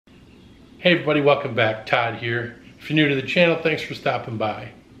Hey everybody, welcome back. Todd here. If you're new to the channel, thanks for stopping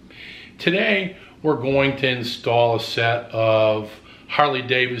by. Today we're going to install a set of Harley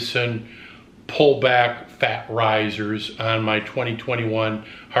Davidson pullback fat risers on my 2021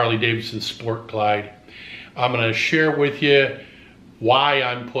 Harley Davidson Sport Glide. I'm going to share with you why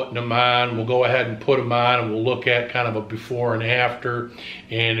I'm putting them on. We'll go ahead and put them on and we'll look at kind of a before and after.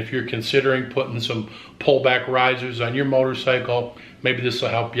 And if you're considering putting some pullback risers on your motorcycle, maybe this will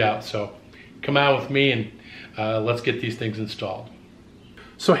help you out. So come out with me and let's get these things installed.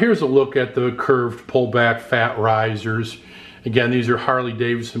 So here's a look at the curved pullback fat risers. Again, these are Harley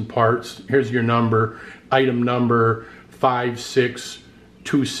Davidson parts. Here's your number, item number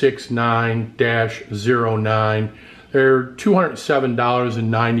 56269-09. They're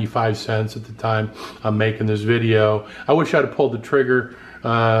 $207.95 at the time I'm making this video. I wish I'd have pulled the trigger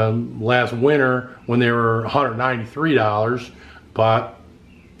last winter when they were $193, but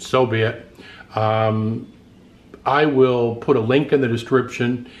so be it. I will put a link in the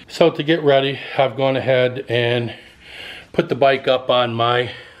description. So to get ready, I've gone ahead and put the bike up on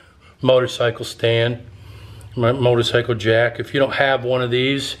my motorcycle stand, my motorcycle jack. If you don't have one of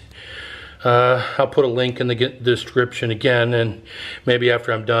these, I'll put a link in the description again, and maybe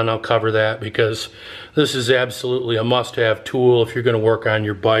after I'm done I'll cover that, because this is absolutely a must-have tool if you're going to work on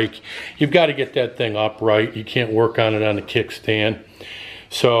your bike. You've got to get that thing upright. You can't work on it on a kickstand.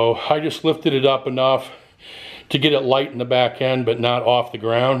 So I just lifted it up enough to get it light in the back end but not off the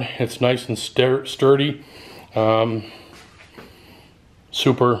ground. It's nice and sturdy,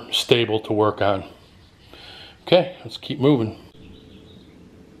 super stable to work on. Okay, let's keep moving.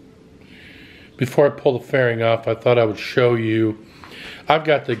 Before I pull the fairing off, I thought I would show you, I've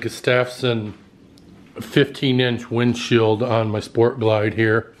got the Gustafsson 15-inch windshield on my Sport Glide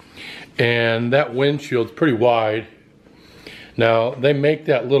here, and that windshield's pretty wide. Now they make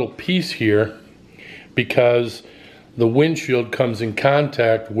that little piece here because the windshield comes in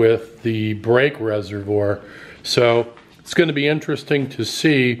contact with the brake reservoir. So it's going to be interesting to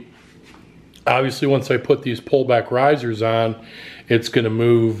see. Obviously once I put these pullback risers on, it's going to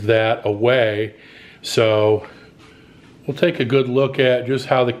move that away. So we'll take a good look at just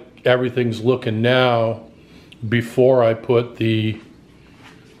how everything's looking now before I put the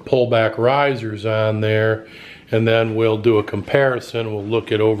pullback risers on there, and then we'll do a comparison. We'll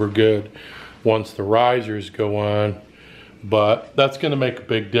look at over good once the risers go on, but that's going to make a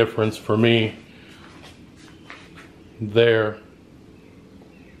big difference for me there.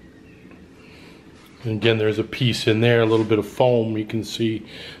 And again, there's a piece in there, a little bit of foam you can see,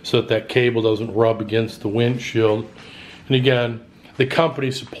 so that cable doesn't rub against the windshield. And again, the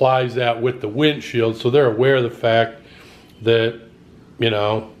company supplies that with the windshield, so they're aware of the fact that, you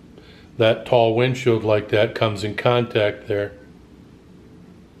know, that tall windshield like that comes in contact there.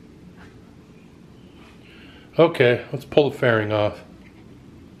 Okay, let's pull the fairing off.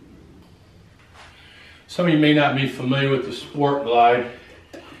 Some of you may not be familiar with the Sport Glide.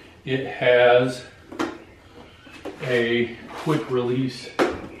 It has a quick release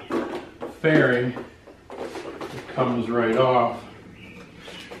fairing that comes right off,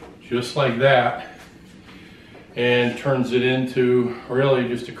 just like that, and turns it into really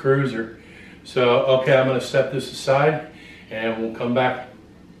just a cruiser. So okay, I'm going to set this aside and we'll come back.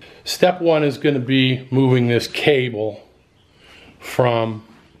 Step one is going to be moving this cable from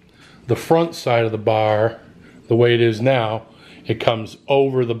the front side of the bar the way it is now. It comes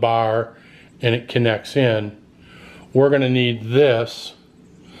over the bar and it connects in. We're going to need this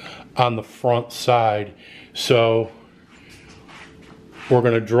on the front side. So we're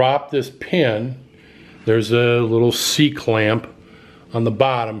going to drop this pin. There's a little C-clamp on the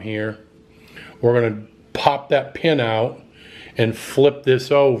bottom here. We're going to pop that pin out and flip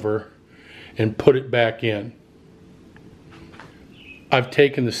this over and put it back in. I've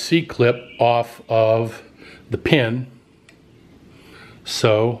taken the C-clip off of the pin,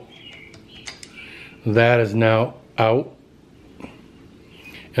 so that is now out,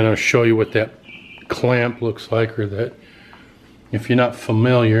 and I'll show you what that clamp looks like, or that, if you're not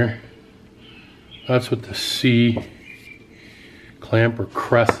familiar, that's what the C clamp or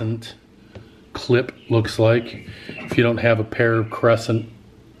crescent clip looks like. If you don't have a pair of crescent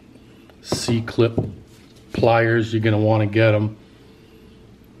C-clip pliers, you're going to want to get them.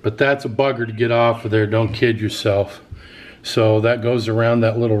 But that's a bugger to get off of there, don't kid yourself. So that goes around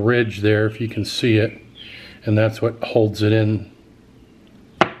that little ridge there, if you can see it, and that's what holds it in.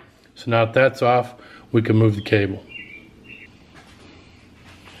 So now that that's off, we can move the cable.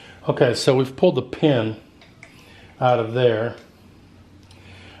 Okay, so we've pulled the pin out of there,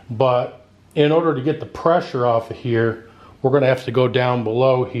 but in order to get the pressure off of here, we're going to have to go down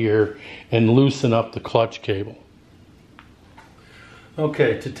below here and loosen up the clutch cable.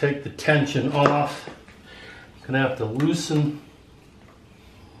 Okay, to take the tension off, I'm going to have to loosen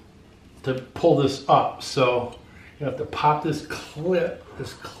to pull this up. So you have to pop this clip,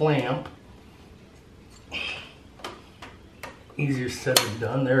 this clamp. Easier said than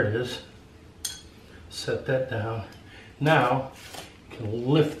done. There it is. Set that down. Now you can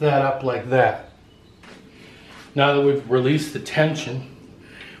lift that up like that. Now that we've released the tension,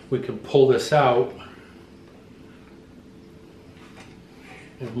 we can pull this out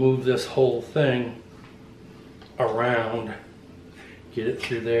and move this whole thing around. Get it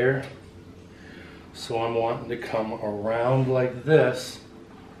through there. So I'm wanting to come around like this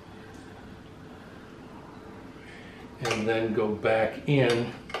and then go back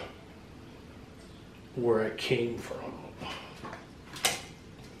in where I came from.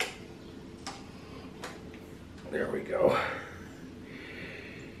 There we go.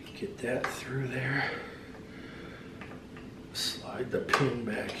 Get that through there. Slide the pin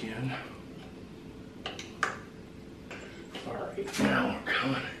back in. All right, now we're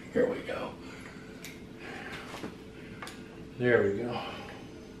coming. Here we go. There we go.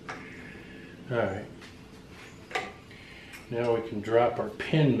 All right. Now we can drop our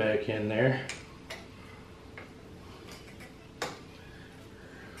pin back in there.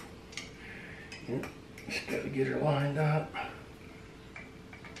 Just got to get her lined up.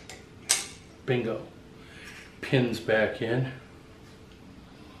 Bingo. Pins back in.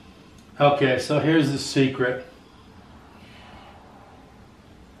 Okay, so here's the secret.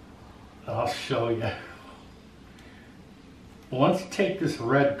 I'll show you. Once you take this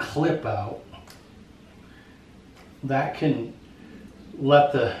red clip out, that can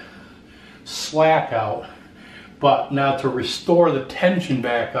let the slack out. But now to restore the tension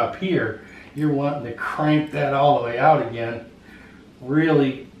back up here, you're wanting to crank that all the way out again.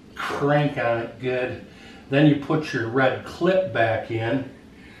 Really crank on it good. Then you put your red clip back in.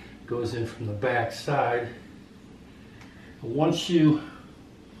 Goes in from the back side. Once you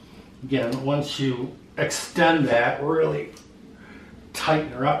extend that, really tighten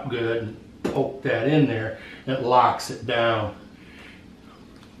her up good and poke that in there, it locks it down.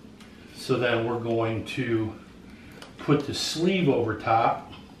 So then we're going to put the sleeve over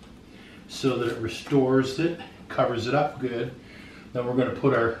top so that it restores it, covers it up good. Then we're going to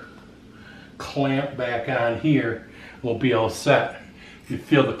put our clamp back on here. We'll be all set. If you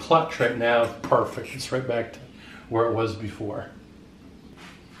feel the clutch right now, it's perfect. It's right back to where it was before.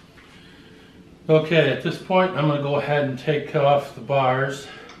 Okay, at this point, I'm going to go ahead and take off the bars.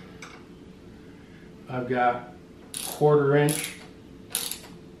 I've got 1/4 inch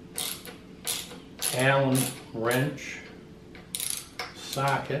Allen wrench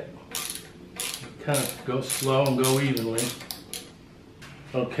socket. Kind of go slow and go evenly.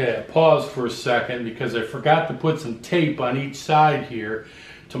 Okay, I paused for a second because I forgot to put some tape on each side here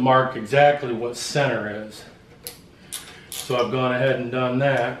to mark exactly what center is. So I've gone ahead and done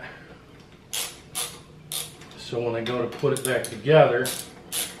that. So when I go to put it back together,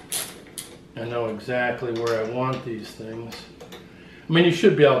 I know exactly where I want these things. I mean, you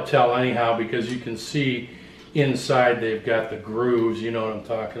should be able to tell anyhow because you can see inside they've got the grooves, you know what I'm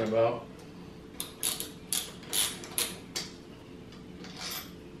talking about.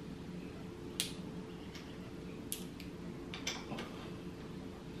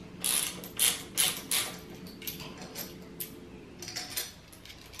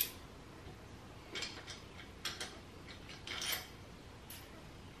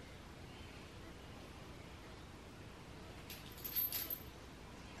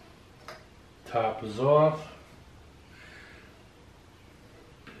 Top is off.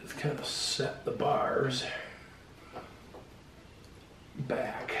 Just kind of set the bars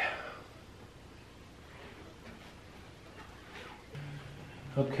back.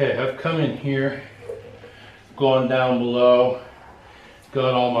 Okay, I've come in here, gone down below,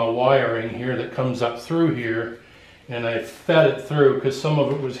 got all my wiring here that comes up through here, and I fed it through because some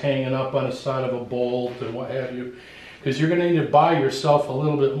of it was hanging up on the side of a bolt and what have you. Because you're going to need to buy yourself a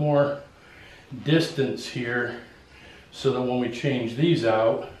little bit more distance here so that when we change these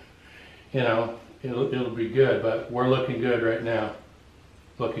out, you know, it'll be good. But we're looking good right now.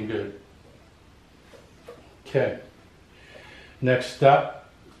 Looking good. Okay. Next step,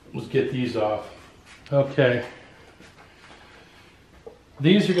 let's get these off. Okay.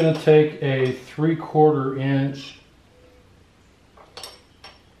 These are going to take a 3/4 inch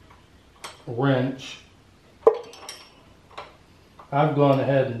wrench. I've gone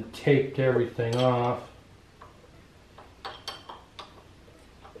ahead and taped everything off.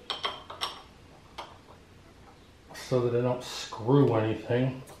 so that I don't screw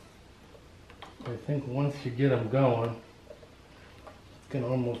anything. I think once you get them going, it's going to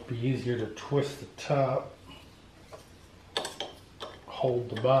almost be easier to twist the top, hold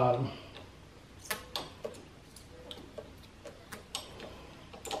the bottom.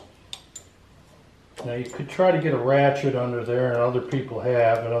 Now you could try to get a ratchet under there, and other people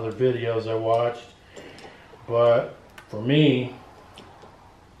have in other videos I watched, but for me,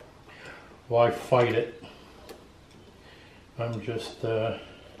 why fight it? I'm just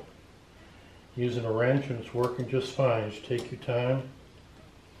using a wrench and it's working just fine. Just take your time.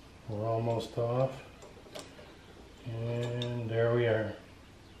 We're almost off. And there we are.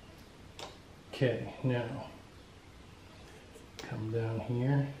 Okay, now come down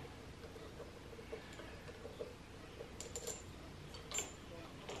here.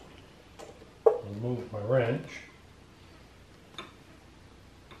 Remove my wrench.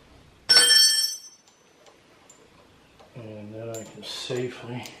 And then I can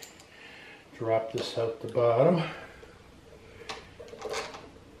safely drop this out the bottom.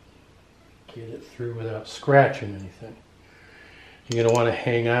 Get it through without scratching anything. You're going to want to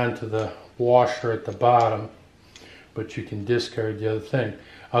hang on to the washer at the bottom, but you can discard the other thing.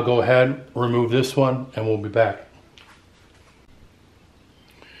 I'll go ahead, remove this one, and we'll be back.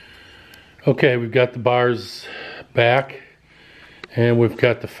 Okay, we've got the bars back, and we've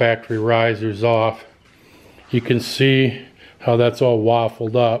got the factory risers off. You can see how that's all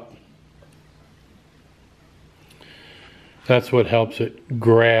waffled up. That's what helps it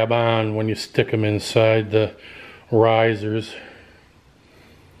grab on when you stick them inside the risers.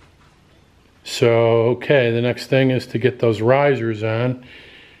 So, okay, the next thing is to get those risers on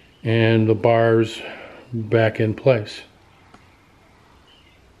and the bars back in place.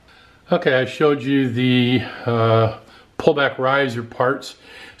 Okay, I showed you the pullback riser parts,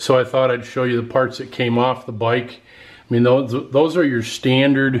 so I thought I'd show you the parts that came off the bike. I mean, those are your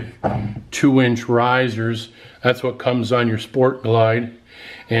standard 2-inch risers. That's what comes on your Sport Glide.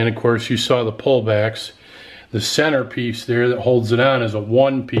 And of course, you saw the pullbacks. The center piece there that holds it on is a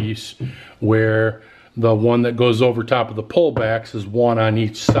 1-piece, where the one that goes over top of the pullbacks is one on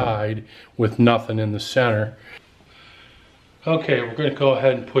each side with nothing in the center. Okay, we're going to go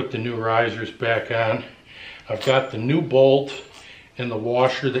ahead and put the new risers back on. I've got the new bolt and the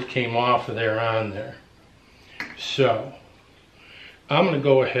washer that came off of there on there. So, I'm going to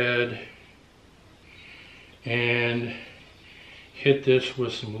go ahead and hit this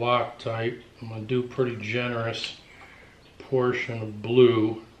with some Loctite. I'm going to do a pretty generous portion of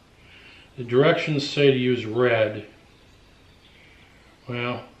blue. The directions say to use red.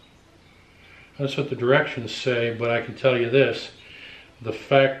 Well, that's what the directions say, but I can tell you this. The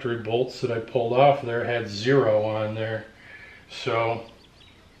factory bolts that I pulled off there had 0 on there. So,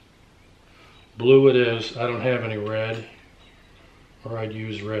 blue it is. I don't have any red, or I'd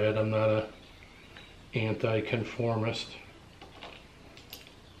use red. I'm not a anti-conformist.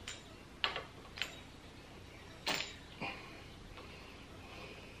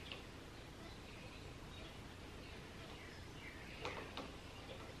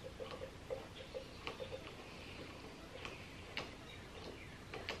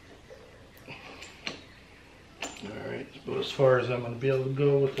 Alright, but as far as I'm going to be able to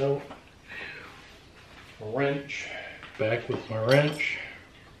go without a wrench, back with my wrench.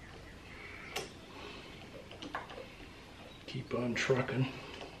 Keep on trucking.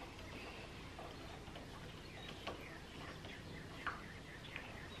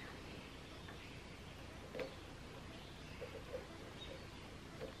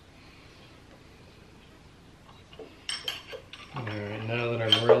 Alright, now that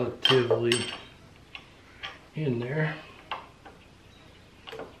I'm relatively in there,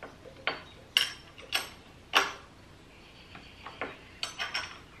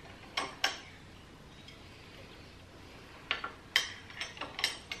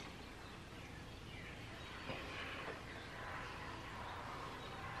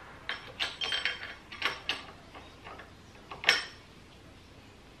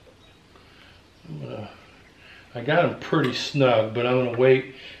 I got them pretty snug, but I'm going to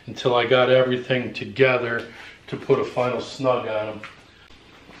wait until I got everything together to put a final snug on them.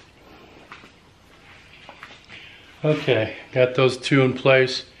 Okay, got those two in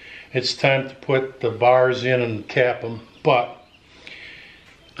place. It's time to put the bars in and cap them, but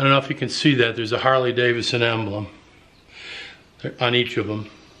I don't know if you can see that. There's a Harley Davidson emblem on each of them.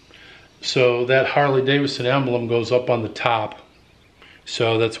 So that Harley Davidson emblem goes up on the top.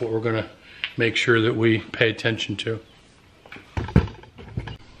 So that's what we're going to make sure that we pay attention to.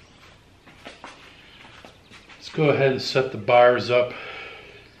 Let's go ahead and set the bars up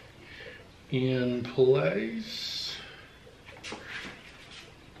in place.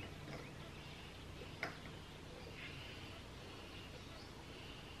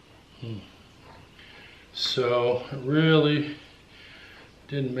 So it really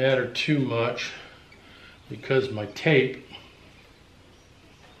didn't matter too much because my tape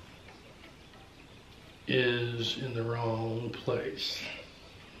is in the wrong place.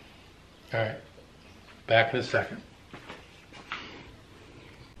 All right, back in a second.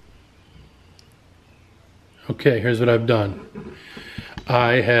 Okay, here's what I've done.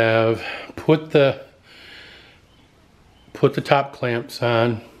 I have put the top clamps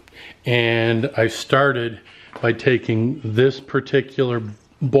on, and I started by taking this particular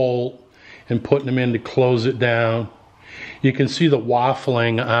bolt and putting them in to close it down. You can see the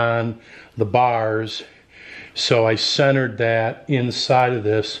waffling on the bars, so I centered that inside of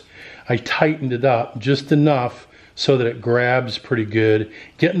this. I tightened it up just enough so that it grabs pretty good.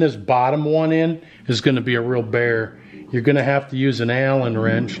 Getting this bottom one in is going to be a real bear. You're going to have to use an Allen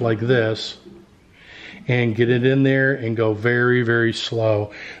wrench like this and get it in there and go very, very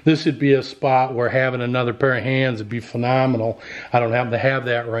slow. This would be a spot where having another pair of hands would be phenomenal. I don't happen to have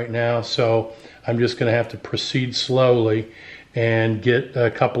that right now, so I'm just going to have to proceed slowly and get a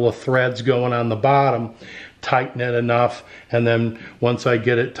couple of threads going on the bottom, tighten it enough, and then once I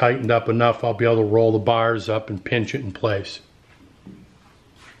get it tightened up enough, I'll be able to roll the bars up and pinch it in place.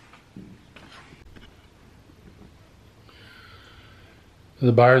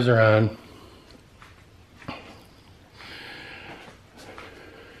 The bars are on.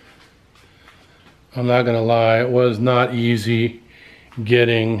 I'm not gonna lie, it was not easy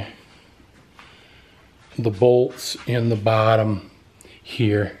getting the bolts in the bottom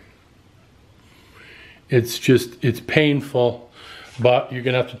here. It's painful, but you're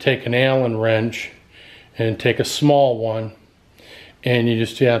gonna have to take an Allen wrench and take a small one, and you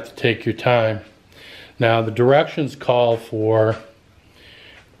just have to take your time. Now the directions call for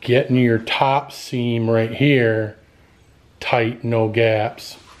getting your top seam right here tight, no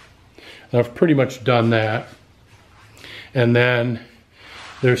gaps. And I've pretty much done that. And then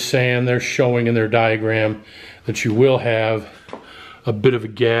they're showing in their diagram that you will have a bit of a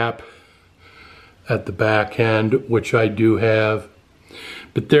gap at the back end, which I do have.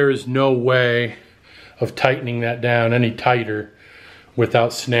 But there is no way of tightening that down any tighter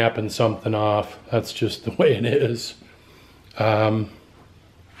without snapping something off. That's just the way it is. I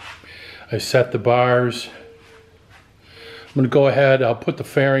set the bars. I'm going to go ahead, I'll put the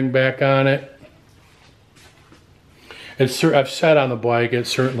fairing back on it. I've sat on the bike, it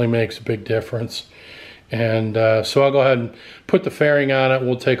certainly makes a big difference. And so I'll go ahead and put the fairing on it, and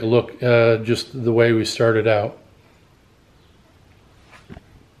we'll take a look just the way we started out.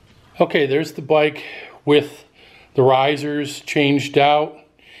 Okay, there's the bike with the risers changed out.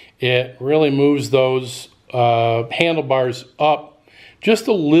 It really moves those handlebars up just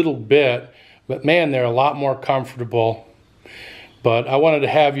a little bit, but man, they're a lot more comfortable. But I wanted to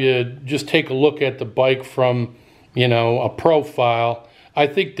have you just take a look at the bike from, you know, a profile. I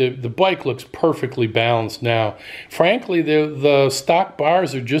think the bike looks perfectly balanced now. Frankly, the stock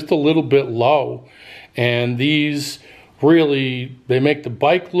bars are just a little bit low, and these really, they make the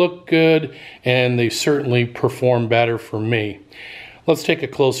bike look good, and they certainly perform better for me. Let's take a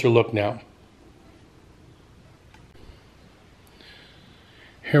closer look now.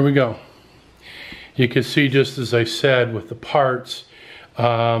 Here we go. You can see, just as I said, with the parts,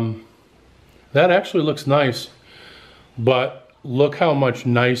 that actually looks nice, but look how much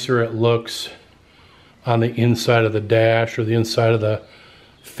nicer it looks on the inside of the dash or the inside of the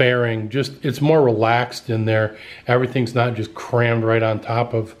fairing. Just, it's more relaxed in there. Everything's not just crammed right on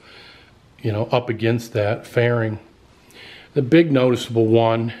top of, you know, up against that fairing. The big noticeable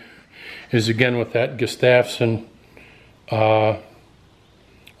one is, again, with that Gustafsson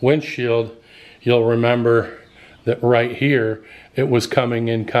windshield. You'll remember that right here it was coming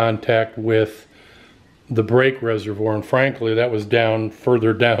in contact with the brake reservoir, and frankly that was down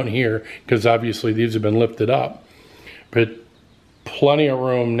further down here because obviously these have been lifted up. But plenty of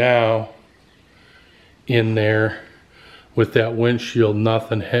room now in there with that windshield,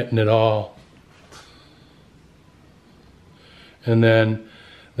 nothing hitting it all. And then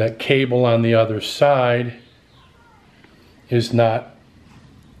that cable on the other side is not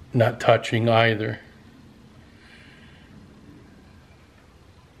touching either.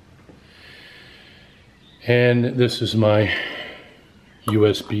 And this is my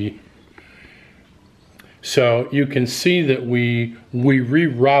USB. So you can see that we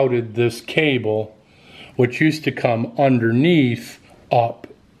rerouted this cable, which used to come underneath, up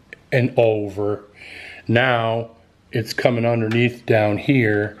and over. Now it's coming underneath down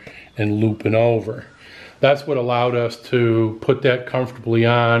here and looping over. That's what allowed us to put that comfortably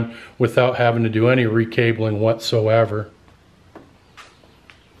on without having to do any recabling whatsoever.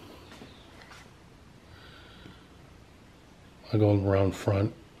 I'll go around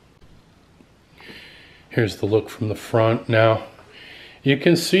front. Here's the look from the front. Now, you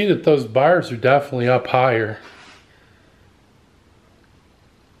can see that those bars are definitely up higher.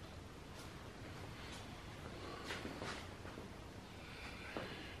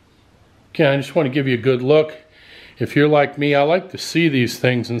 Again, I just want to give you a good look. If you're like me, I like to see these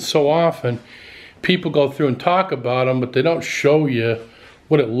things, and so often people go through and talk about them, but they don't show you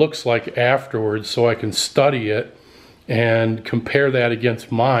what it looks like afterwards, so I can study it and compare that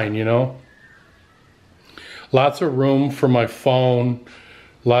against mine, you know. Lots of room for my phone,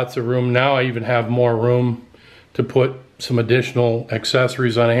 lots of room. Now I even have more room to put some additional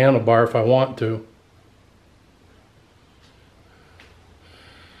accessories on a handlebar if I want to.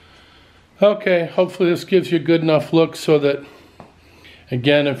 Okay, hopefully this gives you a good enough look so that,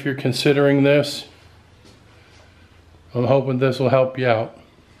 again, if you're considering this, I'm hoping this will help you out.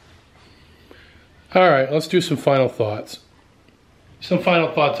 All right, let's do some final thoughts. Some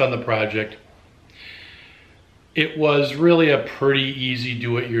final thoughts on the project. It was really a pretty easy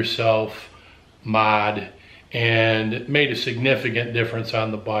do-it-yourself mod, and it made a significant difference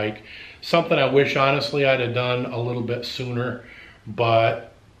on the bike. Something I wish, honestly, I'd have done a little bit sooner, but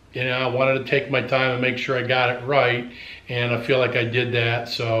you know, I wanted to take my time and make sure I got it right, and I feel like I did that.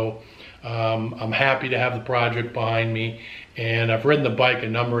 So I'm happy to have the project behind me, and I've ridden the bike a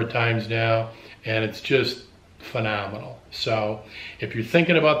number of times now, and it's just phenomenal. So if you're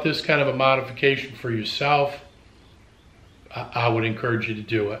thinking about this kind of a modification for yourself, I would encourage you to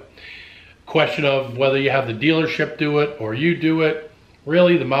do it. Question of whether you have the dealership do it or you do it,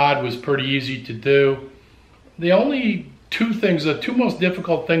 really the mod was pretty easy to do. The only the two most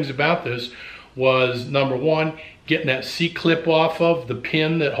difficult things about this was, number one, getting that C-clip off of the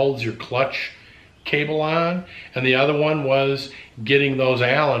pin that holds your clutch cable on, and the other one was getting that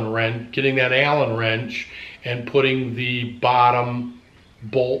Allen wrench and putting the bottom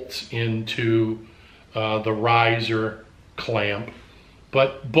bolts into the riser clamp.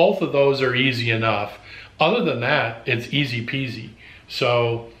 But both of those are easy enough. Other than that, it's easy peasy.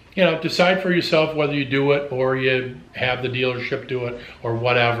 So, you know, decide for yourself whether you do it or you have the dealership do it or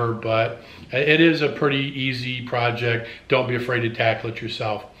whatever, but it is a pretty easy project. Don't be afraid to tackle it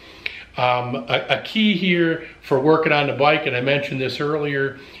yourself. A key here for working on the bike, and I mentioned this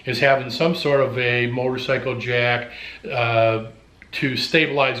earlier, is having some sort of a motorcycle jack to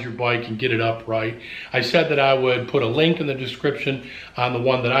stabilize your bike and get it upright. I said that I would put a link in the description on the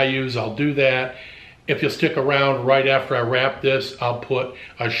one that I use. I'll do that. If you'll stick around right after I wrap this, I'll put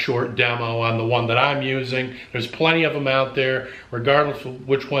a short demo on the one that I'm using. There's plenty of them out there. Regardless of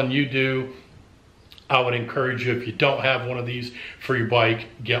which one you do, I would encourage you, if you don't have one of these for your bike,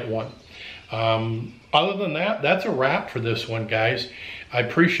 get one. Other than that, that's a wrap for this one, guys. I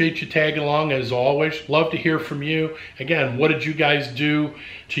appreciate you tagging along as always. Love to hear from you. Again, what did you guys do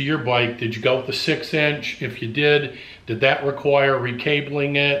to your bike? Did you go with the 6-inch? If you did that require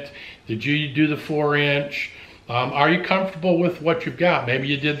recabling it? Did you do the 4-inch? Are you comfortable with what you've got? Maybe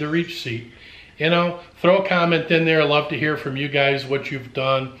you did the reach seat. You know, throw a comment in there. I'd love to hear from you guys what you've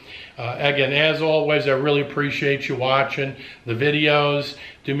done. Again, as always, I really appreciate you watching the videos.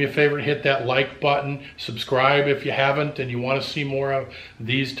 Do me a favor and hit that like button. Subscribe if you haven't and you want to see more of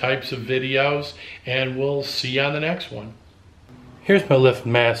these types of videos. And we'll see you on the next one. Here's my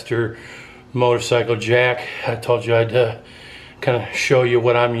LiftMaster motorcycle jack. I told you I'd kind of show you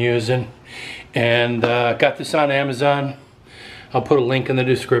what I'm using. And got this on Amazon. I'll put a link in the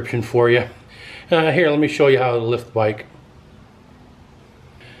description for you. Here, let me show you how to lift the bike.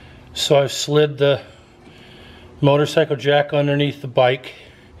 So I've slid the motorcycle jack underneath the bike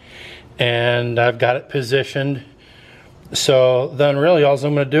and I've got it positioned. So then really all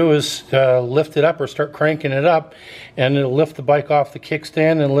I'm going to do is lift it up or start cranking it up, and it'll lift the bike off the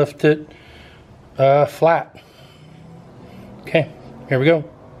kickstand and lift it flat. Okay, here we go.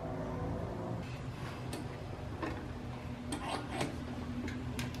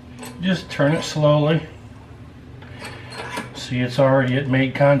 Just turn it slowly. See, it's already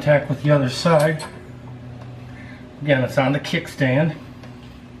made contact with the other side. Again, it's on the kickstand.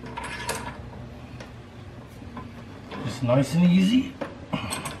 Just nice and easy.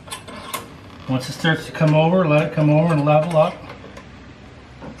 Once it starts to come over, let it come over and level up.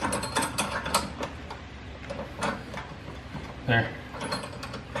 There.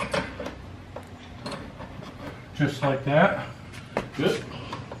 Just like that. Good.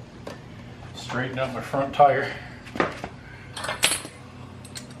 Straighten up my front tire.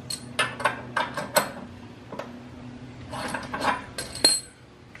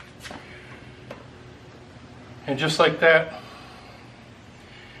 And just like that,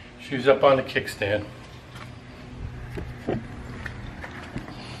 she's up on the kickstand.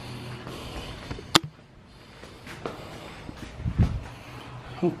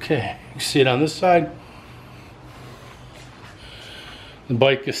 Okay, you see it on this side. The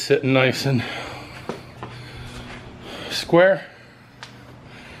bike is sitting nice and square.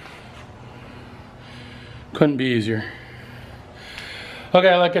 Couldn't be easier.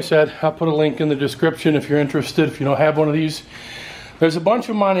 Okay, like I said, I'll put a link in the description if you're interested, if you don't have one of these. There's a bunch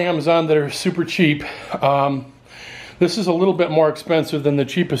of them on Amazon that are super cheap. This is a little bit more expensive than the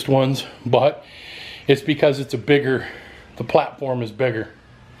cheapest ones, but it's because it's a bigger, the platform is bigger.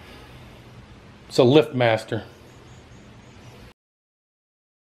 It's a LiftMaster.